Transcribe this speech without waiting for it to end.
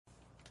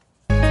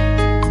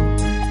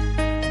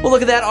Well,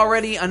 look at that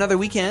already. Another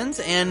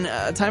weekend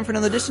and time for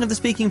another edition of the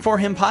Speaking for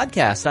Him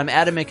podcast. I'm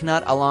Adam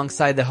McNutt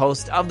alongside the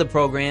host of the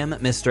program,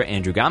 Mr.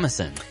 Andrew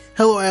Gomison.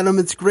 Hello, Adam.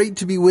 It's great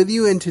to be with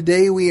you. And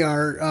today we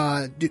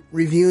are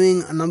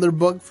reviewing another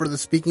book for the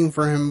Speaking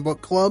for Him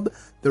book club,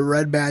 The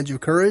Red Badge of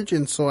Courage.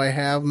 And so I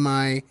have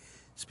my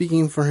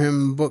Speaking for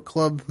Him book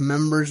club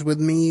members with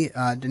me,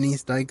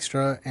 Denise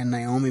Dykstra and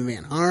Naomi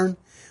Van Harn.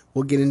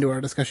 We'll get into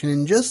our discussion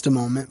in just a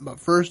moment. But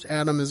first,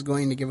 Adam is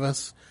going to give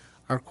us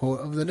our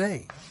quote of the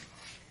day.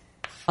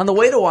 On the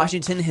way to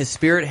Washington, his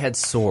spirit had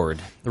soared.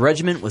 The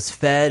regiment was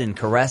fed and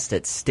caressed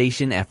at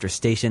station after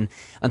station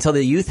until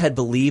the youth had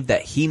believed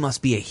that he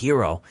must be a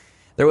hero.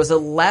 There was a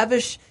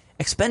lavish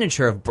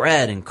expenditure of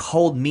bread and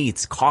cold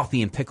meats,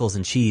 coffee and pickles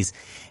and cheese.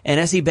 And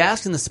as he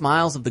basked in the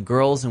smiles of the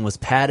girls and was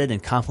patted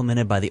and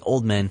complimented by the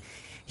old men,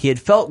 he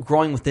had felt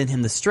growing within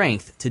him the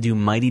strength to do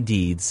mighty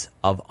deeds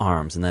of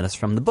arms. And that is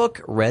from the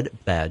book, Red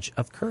Badge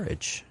of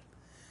Courage.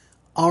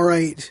 All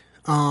right.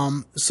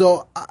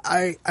 So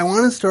I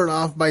want to start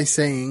off by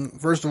saying,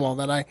 first of all,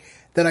 that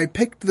I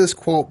picked this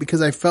quote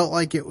because I felt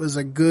like it was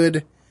a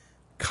good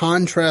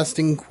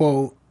contrasting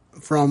quote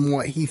from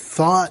what he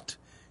thought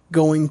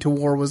going to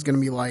war was going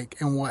to be like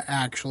and what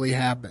actually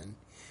happened.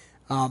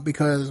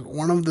 Because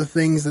one of the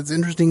things that's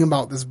interesting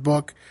about this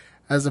book,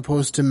 as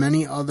opposed to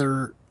many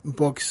other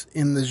books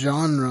in the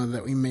genre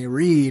that we may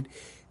read,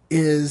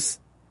 is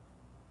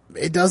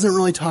it doesn't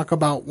really talk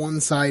about one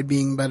side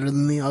being better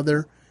than the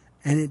other.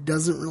 And it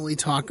doesn't really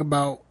talk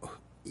about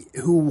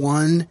who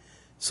won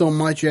so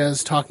much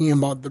as talking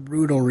about the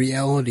brutal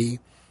reality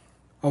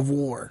of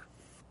war.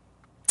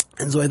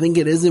 And so I think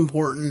it is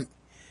important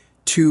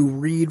to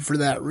read for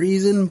that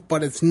reason,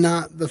 but it's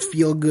not the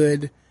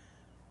feel-good,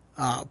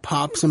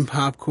 pop some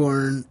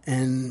popcorn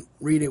and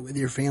read it with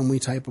your family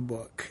type of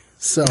book.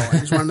 So I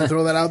just wanted to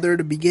throw that out there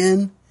to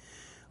begin.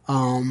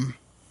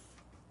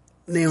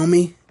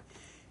 Naomi,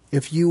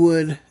 if you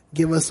would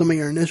give us some of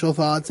your initial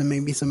thoughts and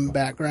maybe some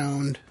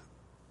background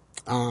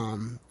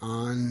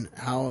on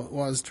how it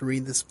was to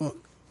read this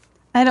book.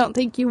 I don't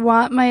think you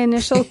want my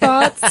initial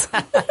thoughts.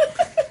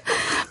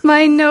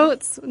 My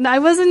notes, I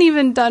wasn't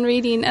even done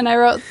reading, and I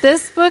wrote,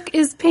 this book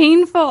is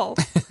painful.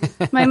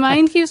 My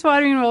mind keeps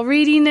wandering while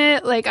reading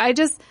it. I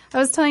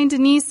was telling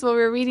Denise while we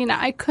were reading it,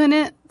 I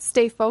couldn't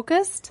stay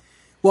focused.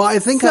 Well, I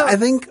think,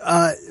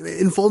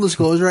 in full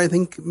disclosure, I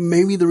think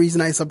maybe the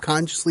reason I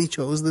subconsciously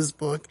chose this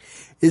book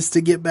is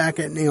to get back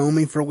at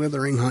Naomi for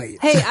Wuthering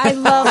Heights. Hey, I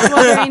love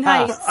Wuthering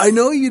Heights. I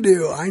know you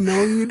do.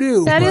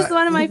 That is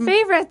one of my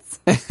favorites.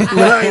 You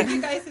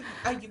guys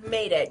you've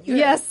made it.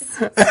 Yes.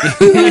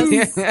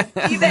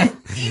 Even.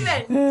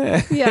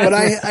 Yeah. But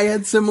I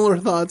had similar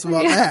thoughts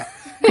about that.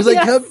 Because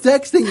I kept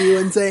texting you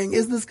and saying,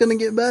 is this going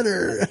to get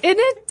better? And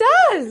it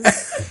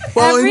does.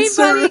 Well,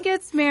 everybody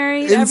gets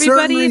married.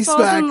 Everybody falls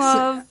in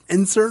love.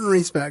 In certain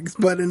respects,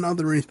 but in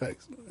other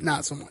respects,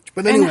 not so much.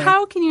 But anyway. And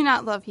how can you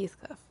not love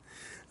Heathcliff?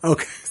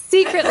 Okay.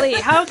 Secretly,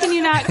 how can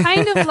you not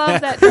kind of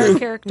love that dark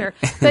character?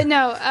 But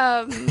no,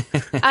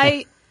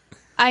 I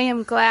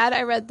am glad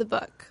I read the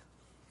book.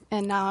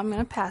 And now I'm going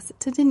to pass it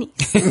to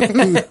Denise.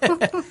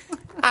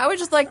 I would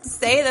just like to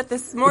say that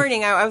this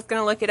morning, I was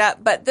going to look it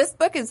up, but this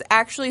book is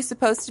actually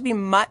supposed to be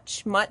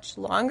much, much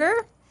longer.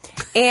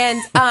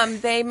 And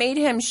they made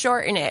him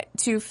shorten it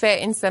to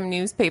fit in some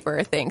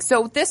newspaper thing.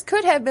 So this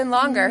could have been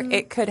longer. Mm-hmm.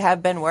 It could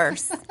have been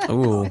worse.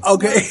 Ooh.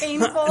 Okay.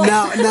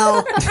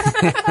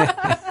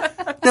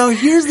 Now,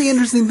 here's the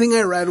interesting thing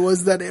I read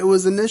was that it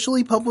was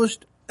initially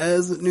published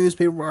as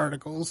newspaper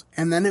articles,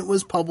 and then it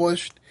was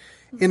published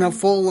in a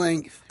full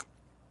length.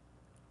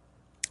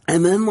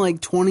 And then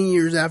 20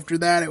 years after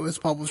that, it was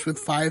published with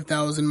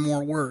 5,000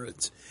 more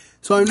words.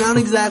 So I'm not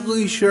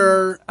exactly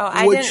sure. Oh,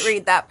 I didn't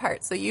read that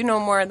part, so you know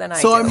more than I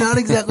do. So I'm not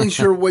exactly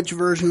sure which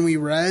version we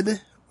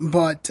read,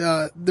 but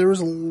there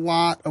was a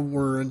lot of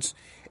words.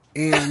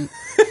 And,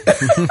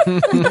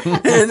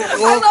 I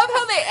love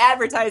how they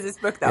advertise this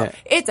book, though. Yeah.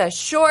 It's a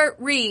short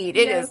read.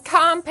 It is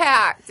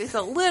compact. It's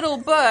a little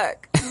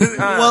book.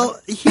 Well,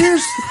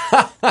 here's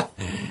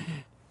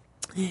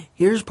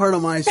part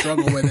of my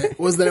struggle with it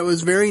was that it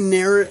was very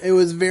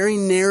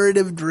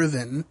narrative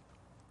driven,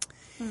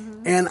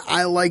 and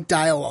I like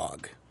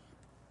dialogue,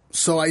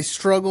 so I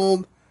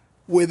struggled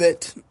with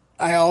it.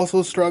 I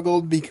also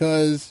struggled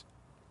because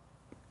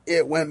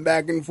it went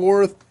back and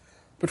forth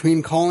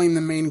between calling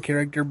the main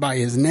character by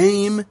his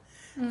name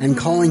and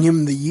calling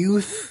him the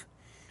youth,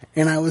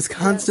 and I was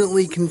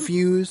constantly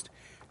confused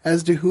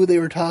as to who they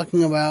were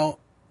talking about.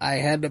 I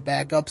had to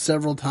back up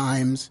several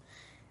times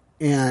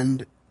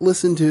and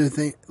listen to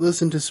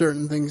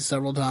certain things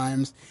several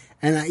times,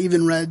 and I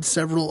even read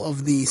several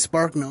of the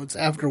Spark Notes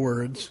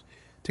afterwards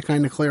to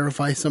kind of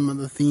clarify some of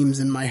the themes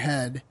in my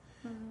head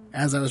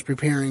as I was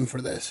preparing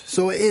for this.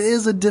 So it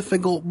is a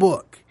difficult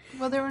book.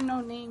 Well, there were no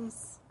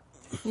names.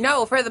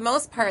 No, for the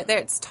most part,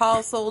 it's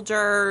Tall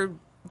Soldier,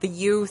 the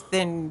Youth,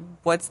 and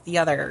what's the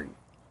other?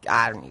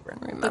 I don't even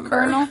remember. The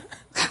Colonel?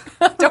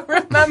 I don't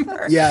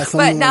remember. Yeah,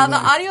 but now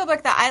like the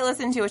audiobook that I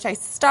listened to, which I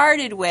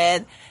started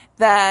with,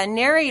 the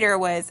narrator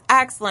was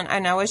excellent,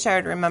 and I wish I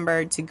had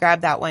remembered to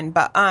grab that one.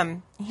 But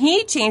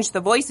he changed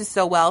the voices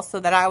so well so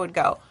that I would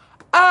go,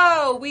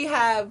 oh, we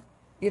have,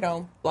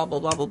 blah, blah, blah,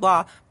 blah,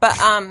 blah. But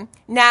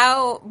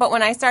but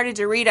when I started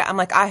to read it, I'm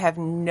like, I have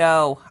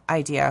no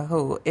idea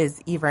who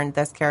is even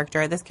this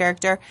character or this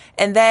character.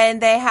 And then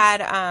they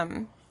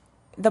had,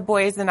 the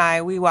boys and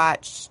I, we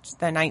watched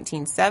the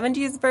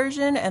 1970s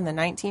version and the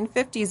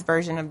 1950s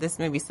version of this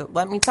movie. So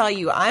let me tell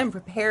you, I'm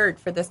prepared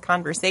for this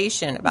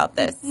conversation about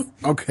this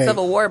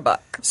Civil War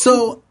book.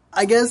 So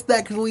I guess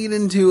that could lead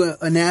into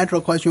a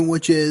natural question,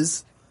 which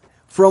is,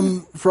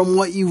 from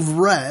what you've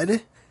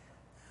read,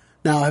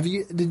 now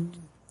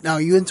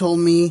you had told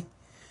me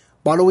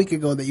about a week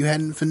ago that you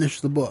hadn't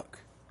finished the book.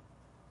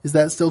 Is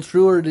that still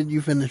true, or did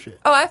you finish it?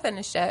 Oh, I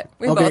finished it.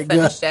 We both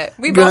finished it.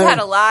 We Good. both had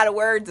a lot of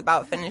words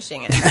about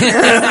finishing it.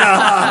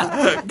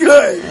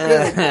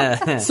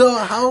 Good. So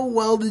how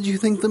well did you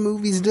think the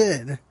movies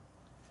did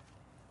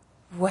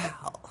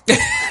Well,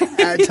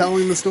 at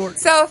telling the story?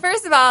 so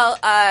first of all,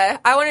 I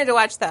wanted to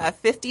watch the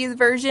 50s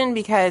version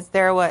because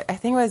I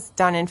think it was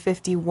done in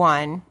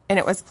 51, and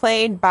it was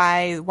played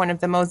by one of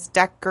the most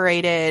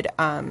decorated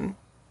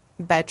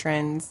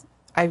veterans.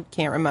 I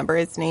can't remember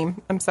his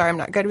name. I'm sorry, I'm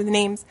not good with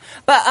names.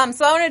 But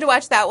so I wanted to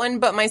watch that one,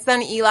 but my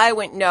son Eli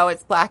went, no,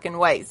 it's black and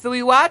white. So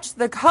we watched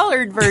the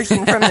colored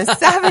version from the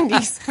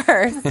 70s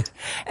first.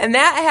 And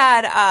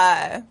that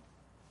had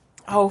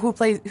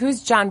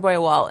who's John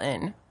Boy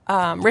Walton?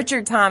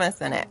 Richard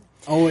Thomas in it.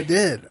 Oh, it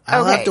did.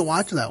 I'll have to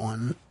watch that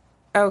one.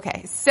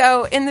 Okay.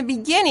 So in the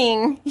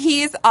beginning,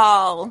 he's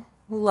all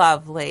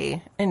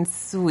lovely and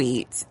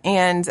sweet.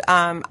 And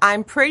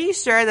I'm pretty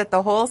sure that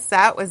the whole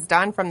set was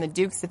done from the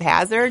Dukes of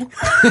Hazzard.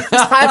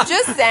 I'm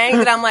just saying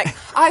that I'm like,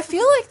 I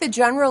feel like the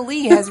General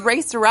Lee has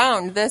raced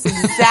around this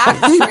exact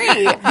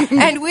tree.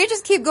 And we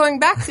just keep going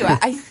back to it.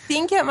 I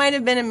think it might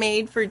have been a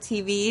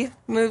made-for-TV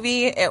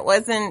movie. It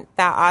wasn't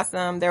that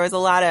awesome. There was a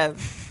lot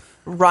of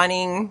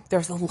running.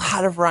 There's a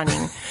lot of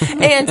running.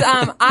 And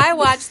I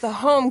watch The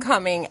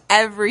Homecoming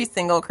every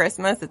single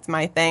Christmas. It's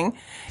my thing.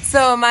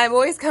 So my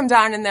boys come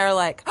down and they're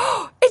like,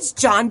 oh, it's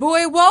John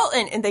Boy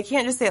Walton. And they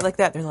can't just say it like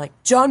that. They're like,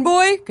 John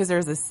Boy? Because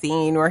there's a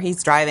scene where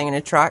he's driving in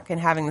a truck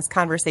and having this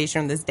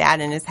conversation with his dad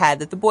in his head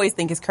that the boys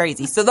think is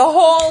crazy. So the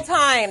whole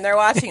time they're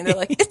watching, they're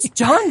like, it's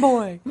John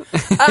Boy.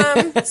 So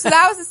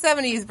that was the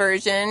 70s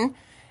version.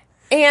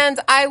 And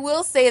I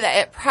will say that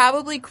it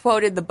probably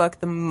quoted the book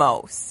the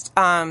most.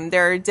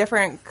 There are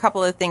different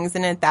couple of things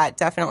in it that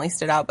definitely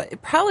stood out, but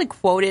it probably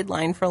quoted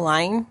line for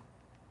line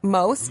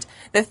most.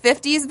 The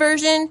 50s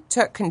version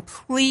took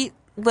complete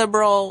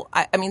liberal,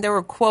 I mean, there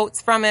were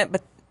quotes from it,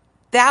 but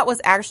that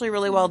was actually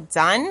really well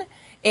done.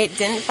 It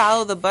didn't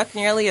follow the book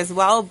nearly as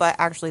well, but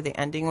actually the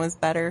ending was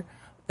better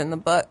than the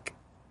book.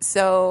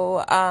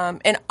 So,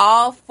 and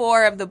all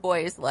four of the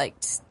boys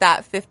liked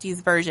that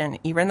 50s version,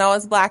 even though it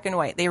was black and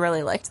white. They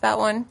really liked that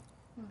one.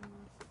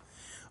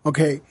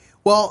 Okay.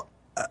 Well,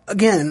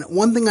 again,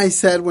 one thing I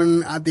said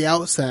at the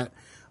outset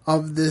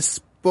of this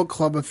book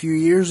club a few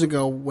years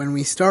ago when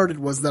we started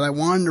was that I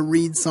wanted to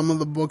read some of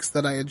the books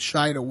that I had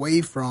shied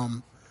away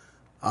from,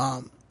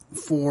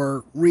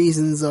 for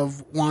reasons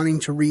of wanting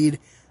to read,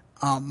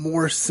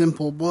 more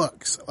simple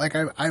books. Like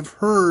I've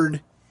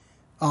heard,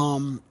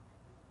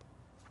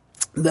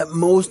 that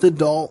most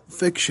adult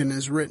fiction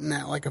is written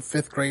at like a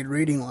 5th grade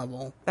reading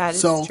level. That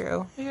is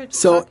true.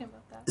 So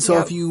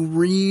if you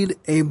read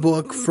a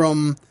book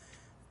from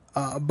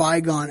a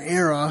bygone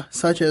era,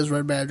 such as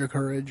Red Badger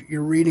Courage,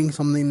 you're reading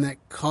something that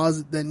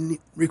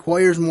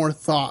requires more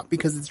thought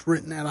because it's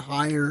written at a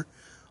higher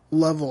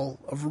level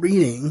of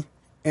reading,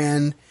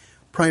 and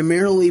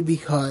primarily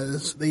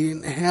because they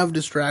didn't have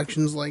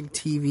distractions like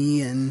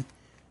TV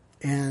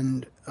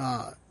and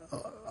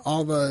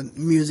all the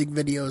music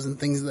videos and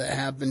things that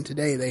happen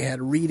today. They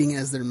had reading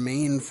as their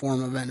main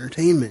form of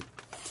entertainment.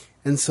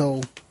 And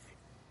so...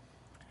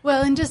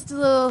 Well, and just a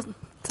little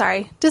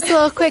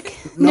quick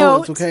No,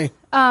 note. it's okay.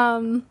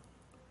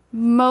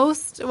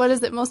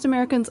 Most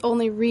Americans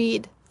only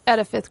read at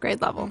a 5th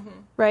grade level,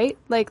 right?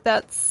 Like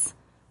that's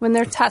when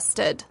they're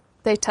tested.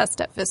 They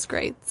test at 5th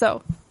grade.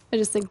 So I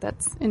just think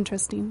that's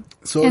interesting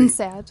and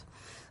sad.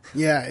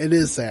 Yeah, it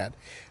is sad.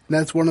 And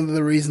that's one of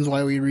the reasons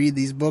why we read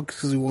these books,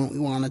 because we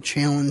want to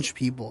challenge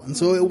people. And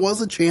so it was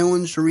a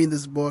challenge to read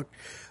this book,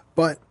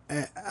 but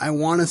I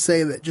want to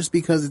say that just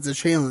because it's a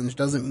challenge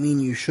doesn't mean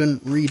you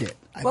shouldn't read it.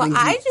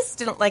 I just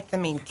didn't like the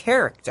main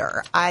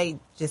character. I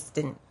just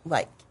didn't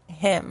like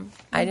him.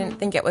 I didn't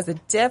think it was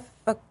it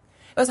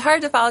was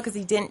hard to follow because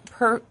he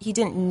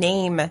didn't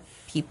name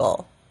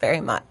people very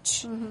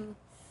much.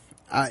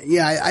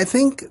 I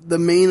think the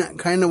main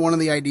kind of one of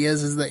the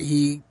ideas is that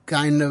he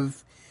kind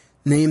of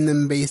named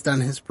them based on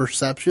his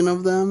perception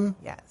of them.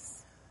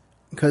 Yes.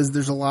 Because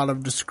there's a lot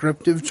of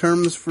descriptive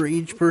terms for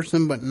each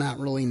person, but not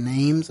really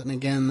names. And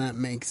again, that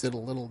makes it a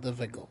little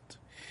difficult.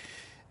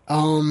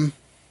 I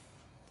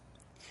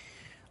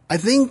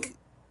think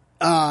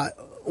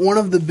one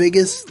of the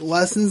biggest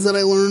lessons that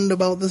I learned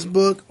about this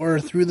book, or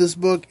through this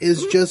book,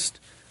 is just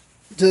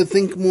to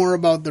think more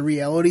about the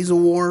realities of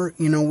war.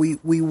 You know,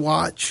 we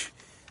watch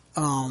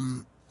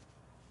Hollywood's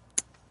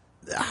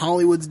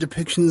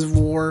depictions of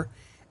war,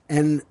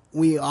 and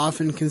we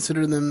often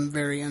consider them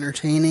very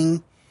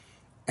entertaining.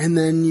 And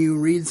then you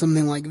read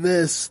something like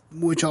this,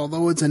 which,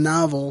 although it's a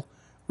novel,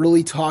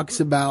 really talks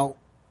about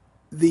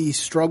the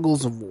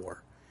struggles of war.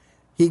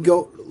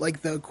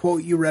 Like the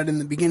quote you read in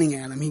the beginning,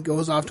 Adam, he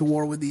goes off to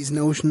war with these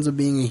notions of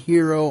being a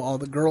hero. All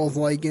the girls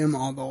like him.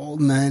 All the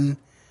old men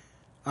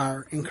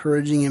are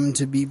encouraging him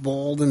to be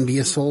bold and be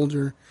a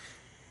soldier.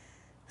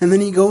 And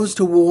then he goes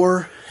to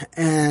war,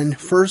 and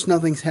first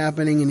nothing's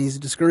happening, and he's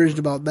discouraged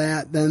about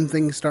that. Then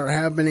things start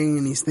happening,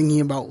 and he's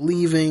thinking about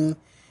leaving.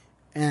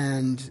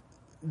 And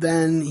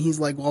then he's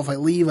like, well, if I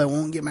leave, I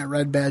won't get my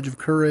red badge of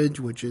courage,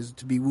 which is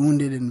to be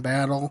wounded in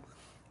battle.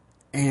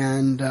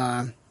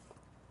 And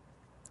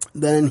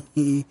then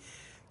he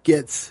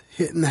gets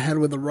hit in the head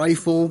with a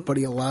rifle, but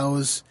he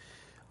allows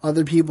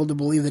other people to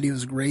believe that he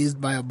was grazed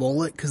by a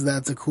bullet, because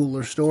that's a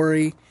cooler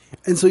story.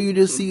 And so you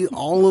just see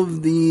all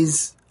of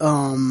these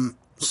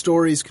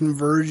stories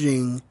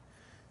converging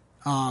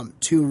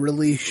to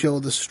really show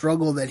the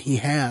struggle that he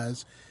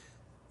has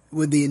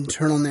with the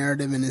internal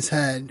narrative in his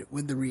head,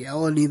 with the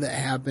reality that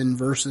happened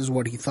versus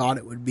what he thought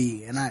it would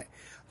be. And I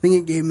think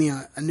it gave me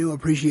a new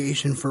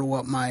appreciation for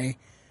what my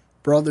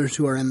brothers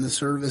who are in the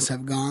service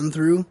have gone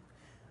through.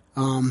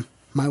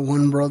 My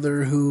one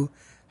brother who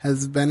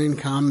has been in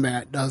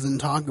combat doesn't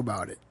talk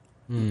about it.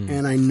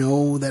 And I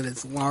know that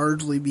it's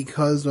largely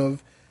because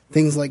of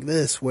things like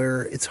this,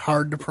 where it's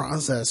hard to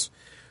process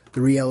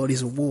the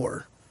realities of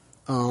war.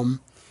 A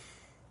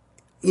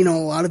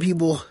lot of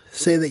people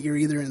say that you're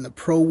either in the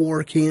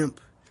pro-war camp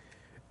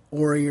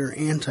or you're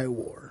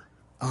anti-war.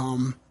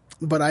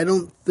 But I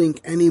don't think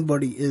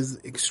anybody is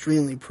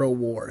extremely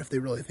pro-war if they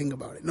really think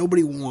about it.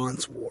 Nobody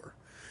wants war.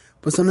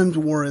 But sometimes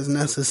war is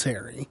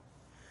necessary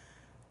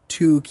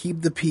to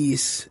keep the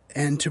peace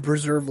and to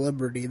preserve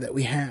liberty that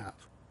we have.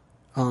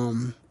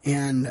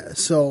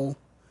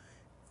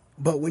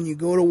 But when you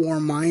go to war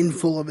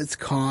mindful of its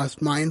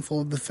cost,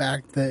 mindful of the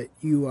fact that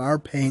you are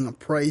paying a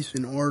price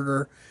in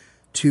order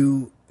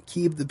to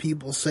keep the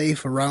people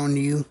safe around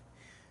you,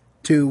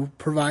 to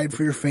provide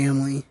for your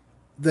family,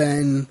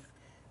 then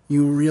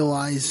you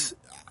realize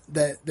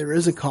that there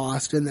is a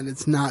cost and that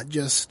it's not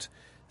just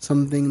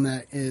something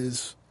that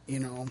is,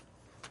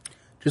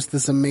 just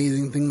this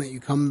amazing thing that you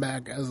come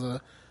back as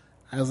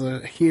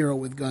a hero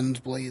with guns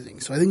blazing.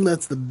 So I think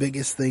that's the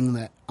biggest thing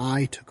that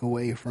I took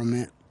away from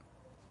it.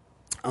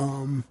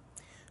 Do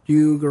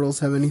you girls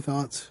have any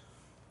thoughts?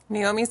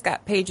 Naomi's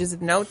got pages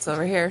of notes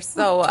over here,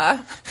 so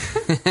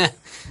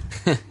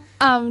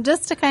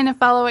just to kind of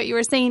follow what you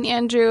were saying,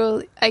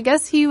 Andrew, I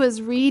guess he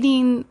was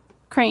reading,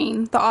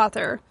 Crane, the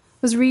author,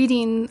 was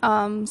reading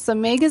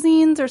some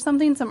magazines or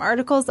something, some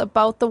articles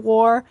about the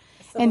war,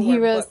 and he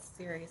was book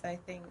series, I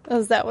think.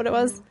 Is that what it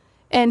was?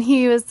 And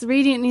he was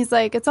reading, and he's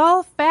like, it's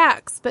all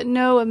facts, but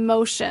no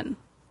emotion.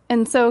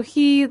 And so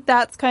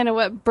that's kind of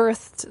what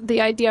birthed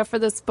the idea for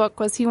this book,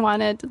 was he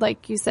wanted,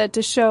 like you said,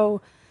 to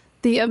show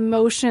the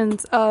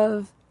emotions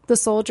of the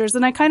soldiers.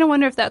 And I kind of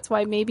wonder if that's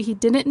why maybe he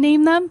didn't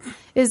name them,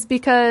 is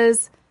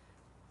because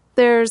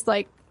there's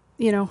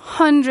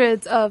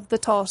hundreds of the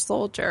tall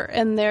soldier,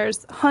 and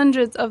there's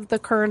hundreds of the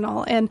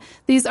colonel, and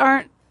these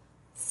aren't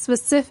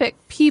specific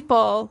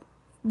people.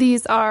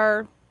 These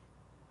are,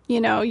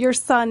 your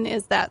son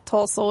is that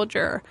tall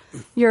soldier.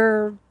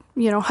 Your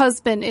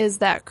husband is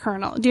that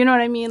colonel. Do you know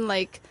what I mean?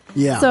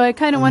 Yeah. So I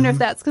kind of wonder if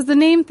that's, because the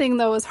name thing,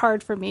 though, is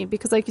hard for me,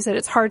 because like you said,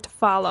 it's hard to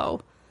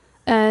follow.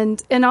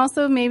 And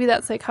also maybe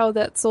that's how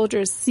that soldier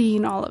is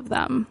seeing all of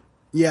them.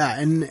 Yeah.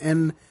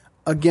 And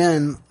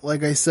again,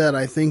 like I said,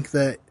 I think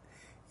that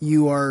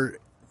you're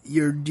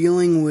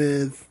dealing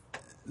with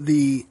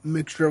the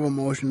mixture of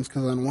emotions,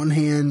 because on one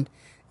hand,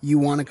 you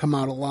want to come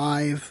out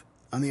alive.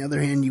 On the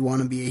other hand, you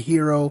want to be a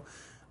hero.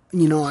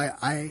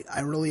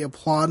 I really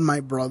applaud my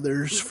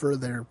brothers for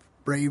their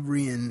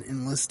bravery in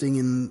enlisting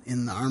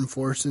in the armed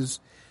forces.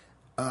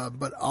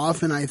 But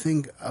often I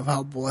think of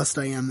how blessed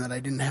I am that I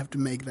didn't have to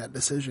make that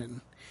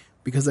decision,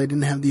 because I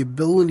didn't have the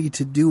ability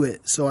to do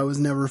it. So I was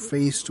never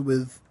faced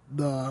with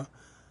the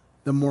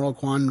moral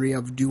quandary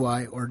of do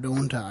I or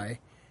don't I.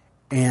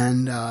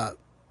 And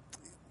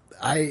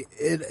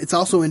it's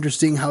also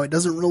interesting how it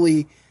doesn't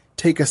really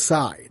take a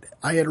side.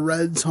 I had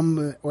read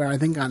somewhere, I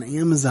think on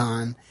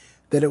Amazon,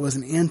 that it was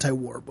an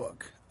anti-war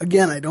book.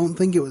 Again, I don't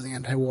think it was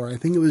anti-war. I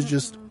think it was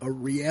just a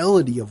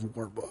reality of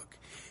war book.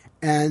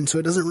 And so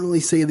it doesn't really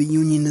say the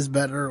Union is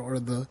better or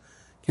the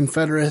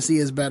Confederacy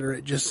is better.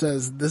 It just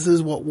says this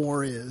is what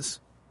war is,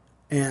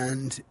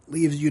 and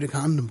leaves you to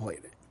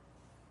contemplate it.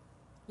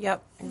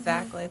 Yep,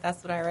 exactly.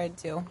 That's what I read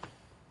too.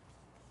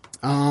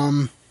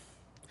 A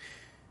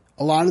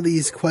lot of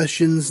these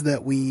questions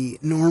that we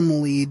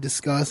normally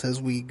discuss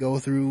as we go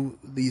through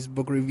these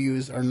book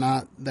reviews are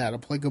not that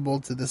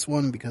applicable to this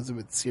one because of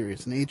its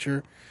serious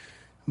nature.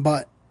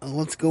 But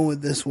let's go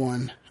with this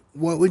one.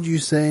 What would you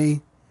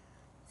say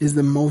is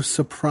the most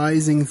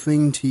surprising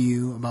thing to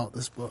you about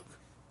this book?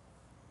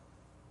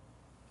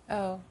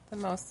 Oh, the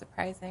most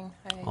surprising.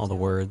 All the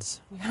words.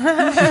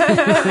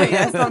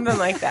 Yeah, something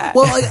like that.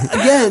 Well,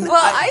 again,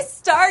 I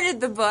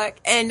started the book,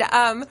 and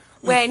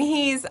when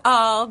he's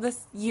all this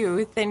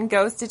youth and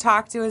goes to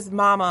talk to his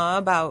mama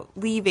about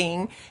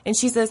leaving, and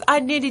she says, I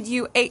knitted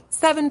you 8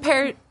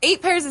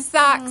 pairs of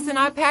socks, and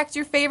I packed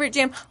your favorite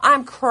jam.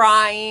 I'm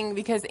crying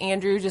because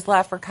Andrew just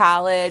left for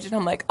college, and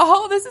I'm like,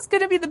 oh, this is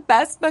going to be the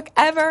best book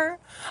ever.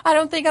 I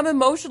don't think I'm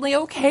emotionally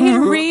okay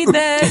to read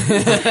this.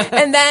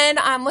 And then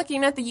I'm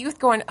looking at the youth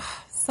going,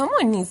 oh,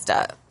 someone needs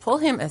to pull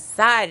him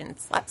aside and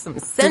slap some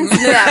sense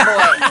into that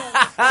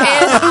boy.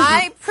 And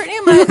I pretty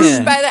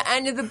much, by the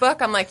end of the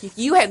book, I'm like, if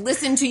you had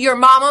listened to your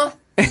mama,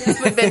 this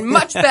would have been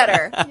much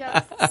better.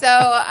 Yes. So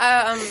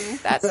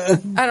that's,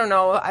 I don't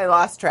know, I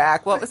lost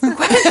track. What was the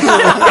question?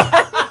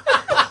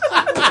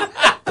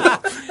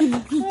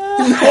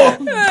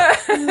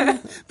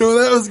 No,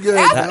 that was good.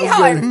 Ask me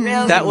how I really,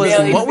 That was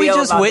really what we feel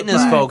just about the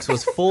witnessed, book. folks.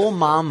 Was full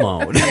mom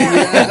mode.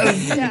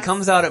 It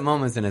comes out at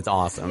moments, and it's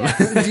awesome.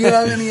 Do you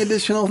have any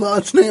additional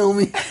thoughts,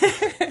 Naomi?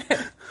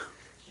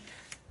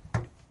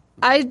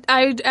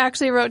 I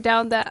actually wrote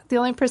down that the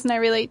only person I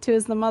relate to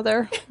is the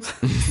mother.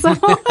 So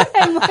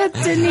I'm like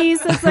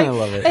Denise. It's like, I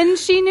love it. and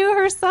she knew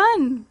her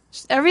son.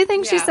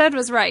 Everything she Yeah. said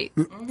was right.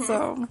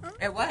 So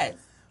It was.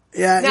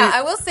 Yeah. Now,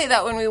 I will say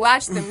that when we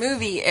watched the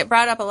movie, it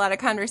brought up a lot of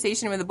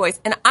conversation with the boys.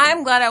 And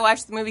I'm glad I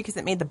watched the movie because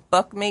it made the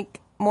book make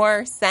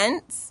more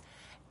sense.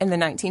 In the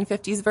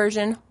 1950s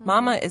version,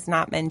 Mama is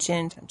not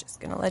mentioned. I'm just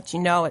going to let you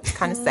know. It's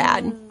kind of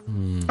sad.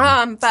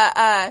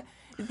 But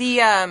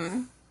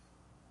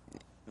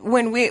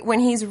when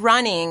he's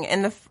running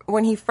and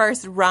when he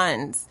first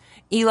runs,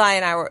 Eli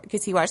and I were,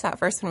 because he watched that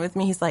first one with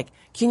me, he's like,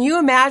 can you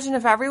imagine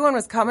if everyone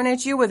was coming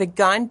at you with a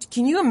gun?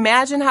 Can you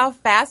imagine how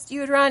fast you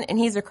would run? And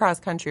he's a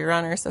cross-country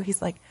runner, so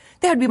he's like,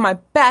 that would be my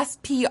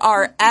best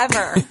PR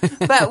ever.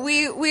 But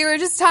we were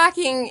just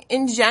talking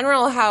in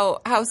general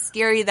how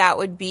scary that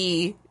would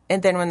be.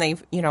 And then when they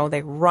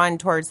run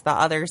towards the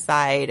other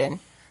side, and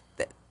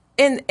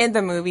in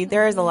the movie,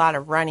 there is a lot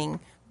of running.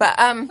 But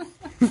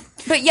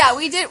yeah,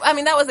 we did. I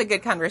mean, that was a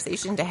good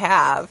conversation to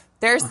have.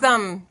 There's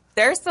some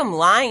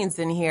lines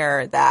in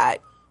here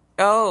that,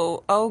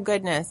 oh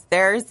goodness,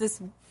 there's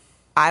this,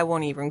 I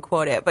won't even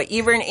quote it, but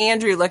even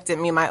Andrew looked at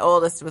me, my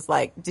oldest, was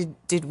like,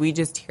 did we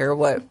just hear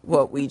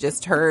what we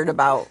just heard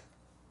about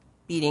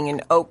beating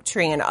an oak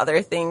tree and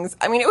other things?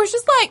 I mean, it was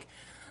just like,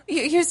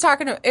 he was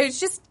talking,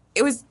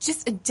 it was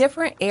just a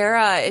different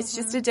era. It's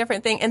just a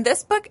different thing. And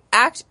this book,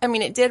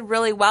 it did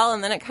really well,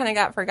 and then it kind of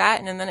got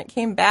forgotten, and then it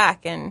came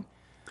back, and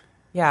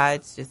yeah,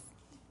 it's just,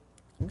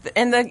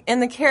 and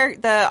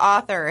the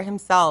author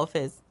himself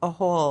is a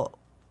whole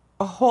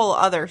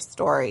other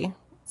story.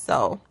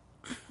 So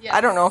yes. I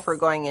don't know if we're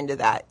going into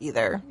that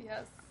either.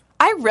 Yes.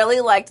 I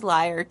really liked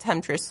Liar,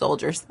 Temptress,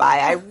 Soldier, Spy.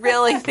 I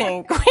really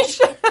think we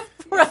should have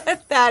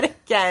read that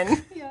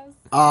again. Yes.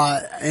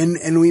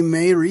 And we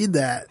may read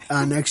that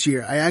next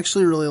year. I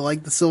actually really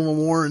like the Civil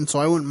War, and so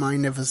I wouldn't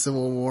mind if a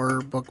Civil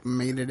War book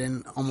made it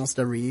in almost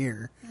every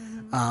year,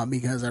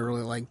 because I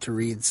really like to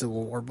read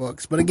Civil War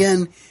books. But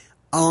again,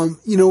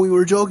 we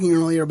were joking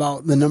earlier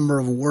about the number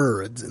of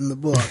words in the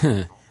book.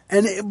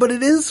 But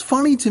it is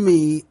funny to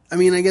me. I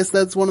mean, I guess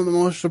that's one of the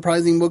most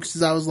surprising books.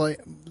 Is I was like,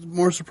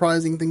 more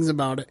surprising things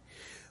about it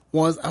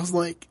was I was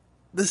like,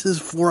 this is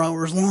 4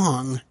 hours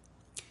long.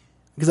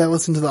 Because I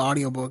listen to the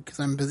audiobook because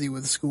I'm busy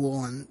with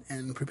school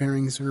and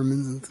preparing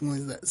sermons and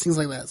things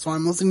like that. So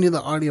I'm listening to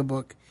the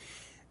audiobook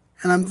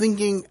and I'm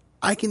thinking,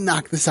 I can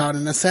knock this out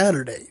in a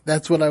Saturday.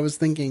 That's what I was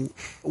thinking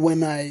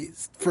when I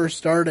first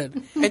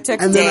started. It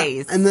took and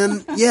days.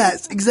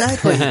 Yes,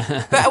 exactly.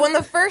 But when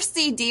the first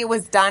CD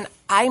was done,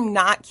 I'm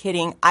not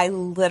kidding, I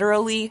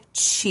literally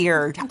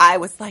cheered. I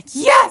was like,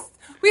 yes!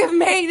 We have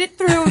made it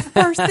through the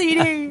first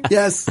CD.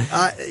 Yes,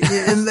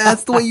 and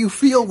that's the way you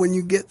feel when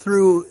you get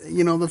through,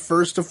 the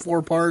first of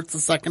 4 parts, the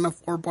second of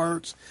 4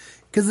 parts,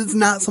 because it's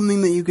not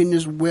something that you can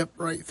just whip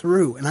right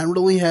through. And I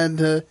really had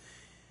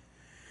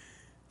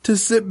to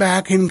sit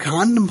back and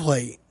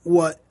contemplate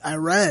what I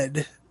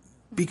read,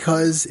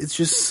 because it's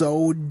just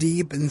so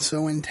deep and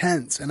so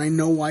intense. And I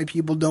know why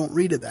people don't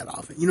read it that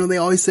often. They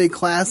always say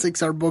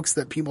classics are books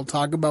that people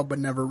talk about but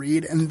never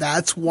read, and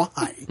that's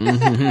why.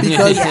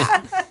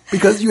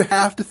 Because you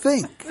have to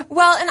think.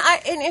 Well,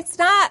 and it's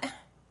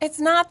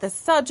not the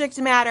subject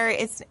matter.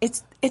 It's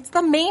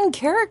the main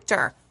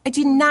character. I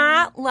do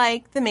not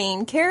like the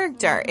main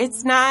character.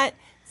 It's not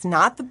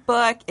the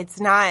book. It's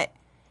not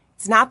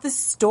the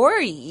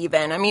story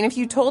even. I mean, if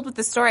you told what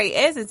the story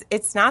is,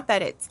 it's not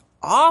that it's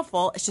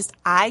awful. It's just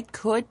I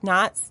could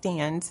not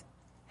stand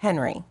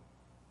Henry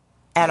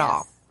at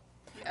all.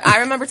 I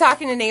remember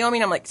talking to Naomi,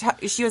 and I'm like,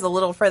 she was a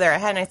little further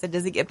ahead, and I said,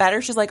 does it get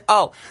better? She's like,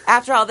 oh,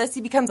 after all this,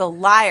 he becomes a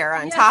liar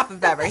on top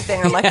of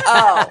everything. I'm like,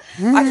 oh,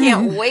 I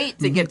can't wait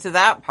to get to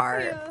that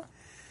part. Yeah.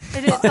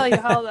 I didn't tell you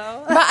how,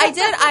 though. But I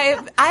did.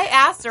 I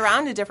asked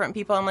around to different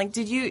people. I'm like,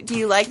 do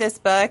you like this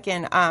book?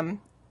 And one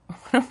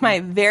of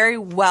my very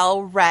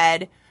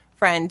well-read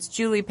friends,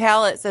 Julie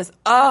Pallett, says,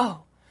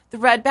 oh, The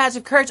Red Badge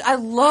of Courage. I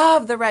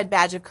love the Red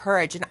Badge of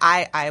Courage. And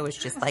I was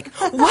just like,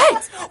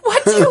 what?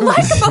 What do you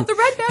like about the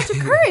Red Badge of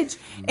Courage?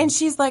 And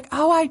she's like,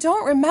 oh, I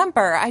don't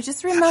remember. I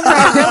just remember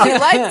I really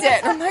liked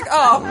it. And I'm like,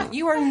 oh,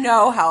 you are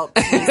no help.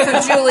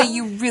 So, Julie,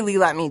 you really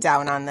let me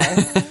down on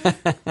this.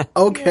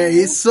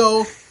 Okay,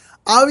 so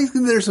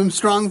obviously there's some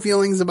strong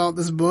feelings about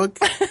this book.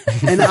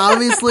 And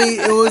obviously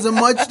it was a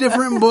much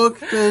different book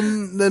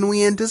than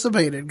we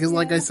anticipated. Because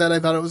like I said, I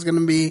thought it was going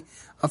to be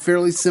a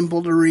fairly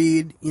simple to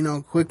read,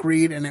 quick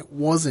read, and it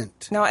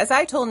wasn't. No, as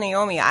I told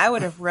Naomi, I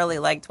would have really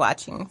liked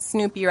watching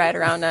Snoopy ride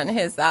around on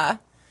his doghouse.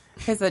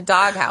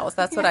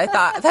 That's what I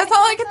thought. That's all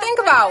I could think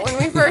about when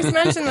we first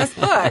mentioned this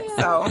book.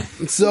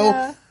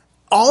 So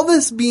all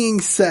this being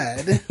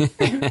said,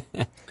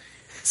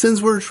 since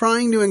we're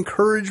trying to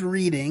encourage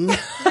reading,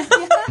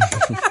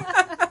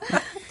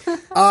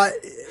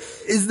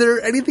 is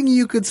there anything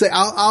you could say?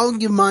 I'll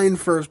give mine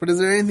first, but is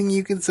there anything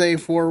you could say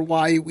for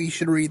why we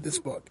should read this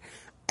book?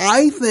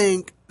 I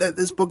think that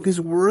this book is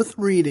worth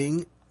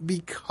reading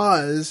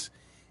because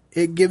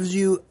it gives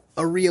you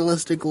a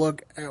realistic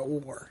look at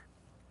war.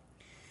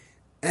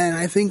 And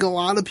I think a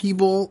lot of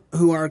people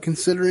who are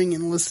considering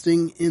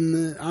enlisting in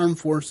the armed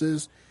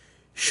forces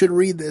should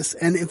read this.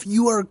 And if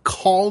you are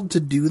called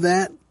to do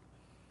that,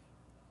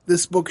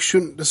 this book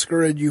shouldn't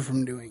discourage you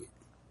from doing it.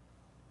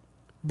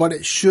 But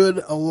it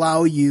should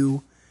allow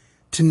you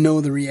to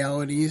know the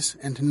realities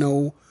and to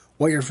know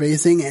what you're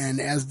facing, and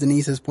as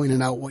Denise has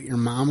pointed out, what your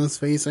mom is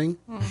facing.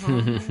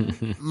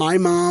 Mm-hmm. My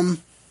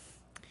mom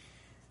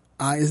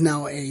is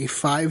now a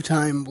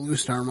 5-time Blue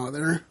Star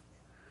mother.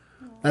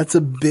 That's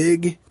a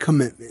big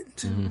commitment.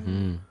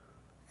 Mm-hmm.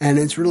 And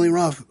it's really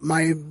rough.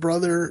 My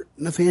brother,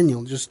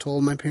 Nathaniel, just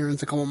told my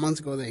parents a couple months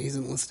ago that he's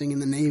enlisting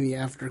in the Navy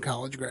after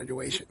college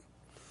graduation.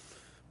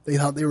 They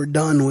thought they were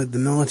done with the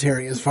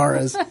military as far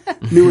as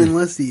new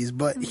enlistees,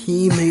 but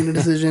he made a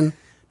decision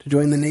to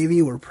join the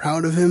Navy. We're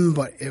proud of him,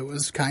 but it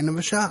was kind of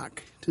a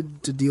shock to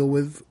deal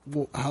with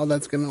how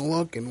that's going to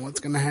look and what's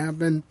going to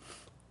happen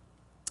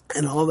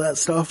and all that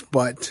stuff.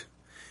 But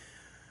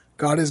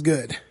God is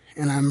good,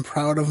 and I'm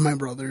proud of my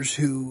brothers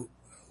who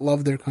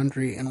love their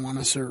country and want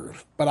to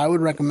serve. But I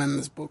would recommend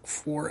this book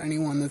for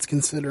anyone that's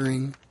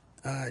considering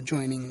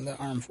joining the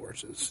armed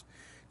forces.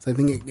 So I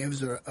think it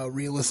gives a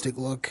realistic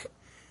look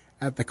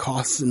at the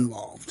costs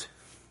involved.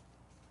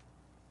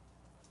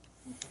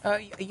 Oh,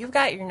 you've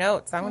got your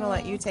notes. I'm going to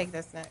let you take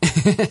this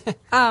next.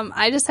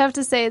 I just have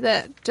to say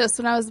that just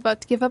when I was about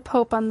to give up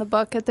hope on the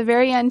book, at the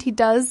very end, he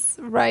does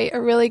write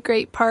a really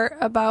great part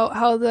about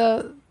how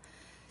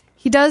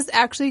he does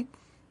actually,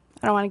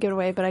 I don't want to give it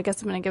away, but I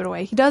guess I'm going to give it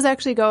away. He does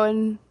actually go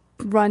and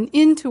run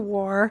into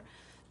war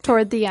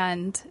toward the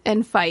end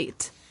and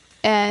fight.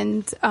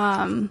 And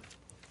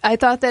I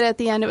thought that at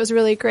the end it was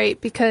really great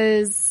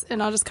because,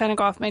 and I'll just kind of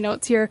go off my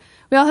notes here,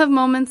 we all have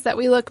moments that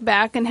we look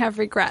back and have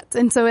regrets.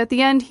 And so at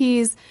the end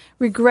he's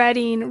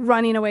regretting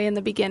running away in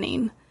the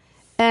beginning.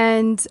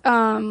 And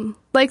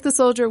like the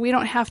soldier, we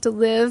don't have to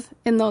live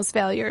in those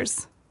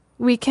failures.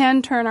 We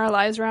can turn our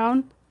lives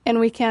around and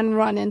we can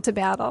run into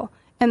battle.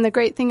 And the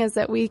great thing is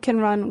that we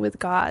can run with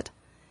God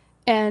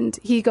and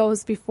he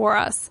goes before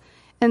us.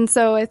 And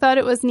so I thought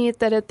it was neat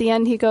that at the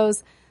end he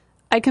goes,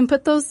 I can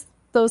put those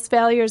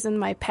failures in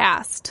my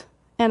past.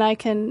 And I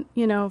can,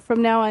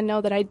 from now on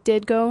know that I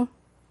did go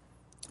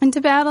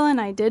into battle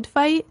and I did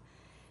fight.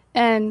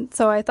 And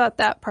so I thought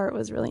that part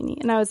was really neat.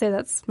 And I would say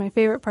that's my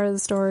favorite part of the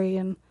story.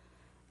 And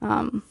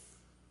I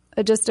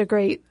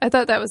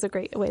thought that was a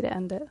great way to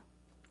end it.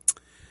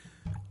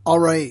 All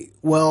right.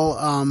 Well,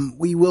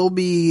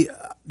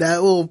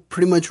 that will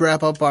pretty much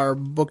wrap up our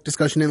book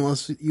discussion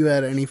unless you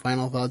had any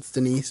final thoughts,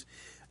 Denise.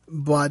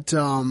 But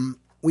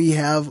we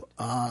have,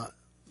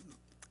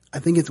 I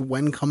think it's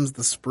When Comes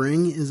the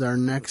Spring is our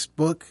next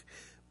book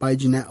by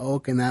Jeanette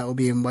Oak, and that will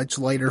be a much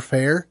lighter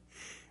fare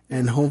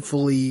and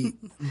hopefully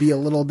be a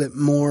little bit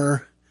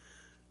more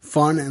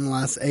fun and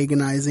less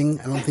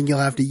agonizing. I don't think you'll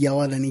have to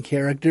yell at any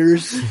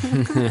characters.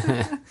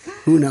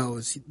 Who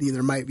knows?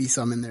 There might be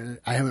some in there.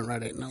 I haven't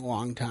read it in a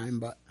long time,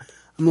 but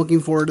I'm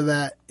looking forward to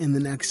that in the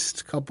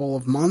next couple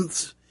of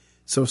months.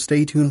 So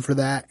stay tuned for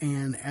that.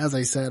 And as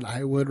I said,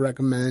 I would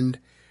recommend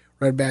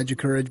Red Badge of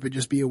Courage, but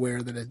just be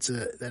aware that it's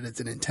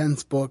an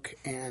intense book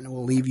and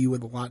will leave you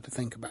with a lot to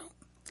think about.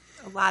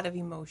 A lot of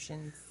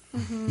emotions.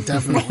 Mm-hmm.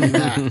 Definitely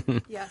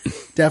that.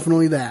 Yes.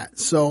 Definitely that.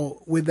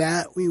 So with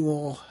that, we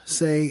will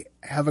say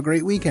have a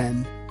great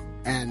weekend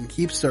and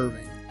keep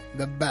serving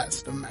the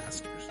best of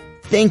masters.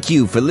 Thank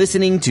you for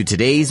listening to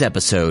today's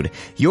episode.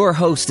 Your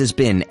host has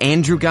been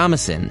Andrew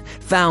Gomison,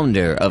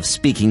 founder of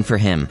Speaking for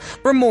Him.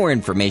 For more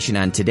information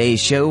on today's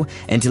show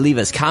and to leave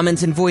us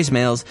comments and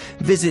voicemails,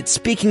 visit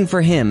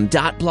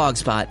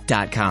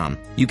speakingforhim.blogspot.com.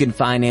 You can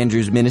find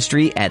Andrew's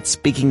ministry at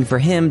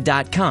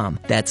speakingforhim.com.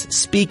 That's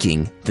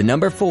speaking,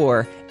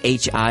 4,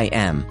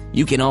 HIM.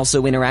 You can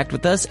also interact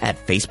with us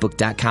at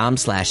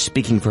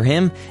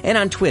facebook.com/speakingforhim and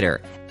on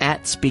Twitter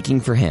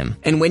 @speakingforhim.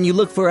 And when you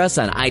look for us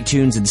on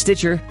iTunes and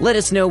Stitcher, let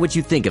us know what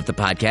you think of the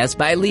podcast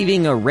by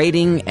leaving a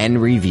rating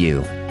and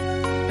review.